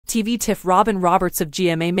TV tiff Robin Roberts of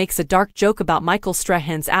GMA makes a dark joke about Michael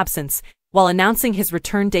Strahan's absence while announcing his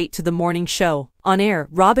return date to the morning show. On air,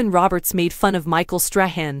 Robin Roberts made fun of Michael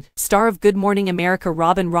Strahan. Star of Good Morning America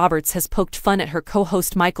Robin Roberts has poked fun at her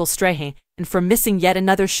co-host Michael Strahan for missing yet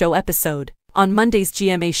another show episode. On Monday's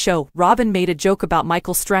GMA show, Robin made a joke about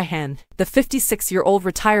Michael Strahan. The 56-year-old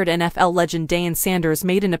retired NFL legend Dan Sanders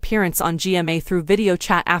made an appearance on GMA through video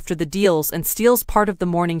chat after the Deals and Steals part of the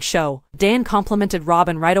morning show. Dan complimented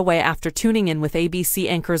Robin right away after tuning in with ABC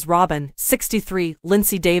anchors Robin, 63,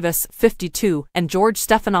 Lindsay Davis, 52, and George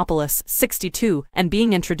Stephanopoulos, 62, and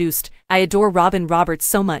being introduced, "I adore Robin Roberts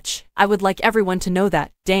so much. I would like everyone to know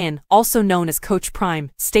that," Dan, also known as Coach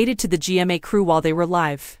Prime, stated to the GMA crew while they were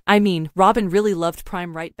live. "I mean, Robin really loved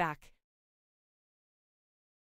Prime right back."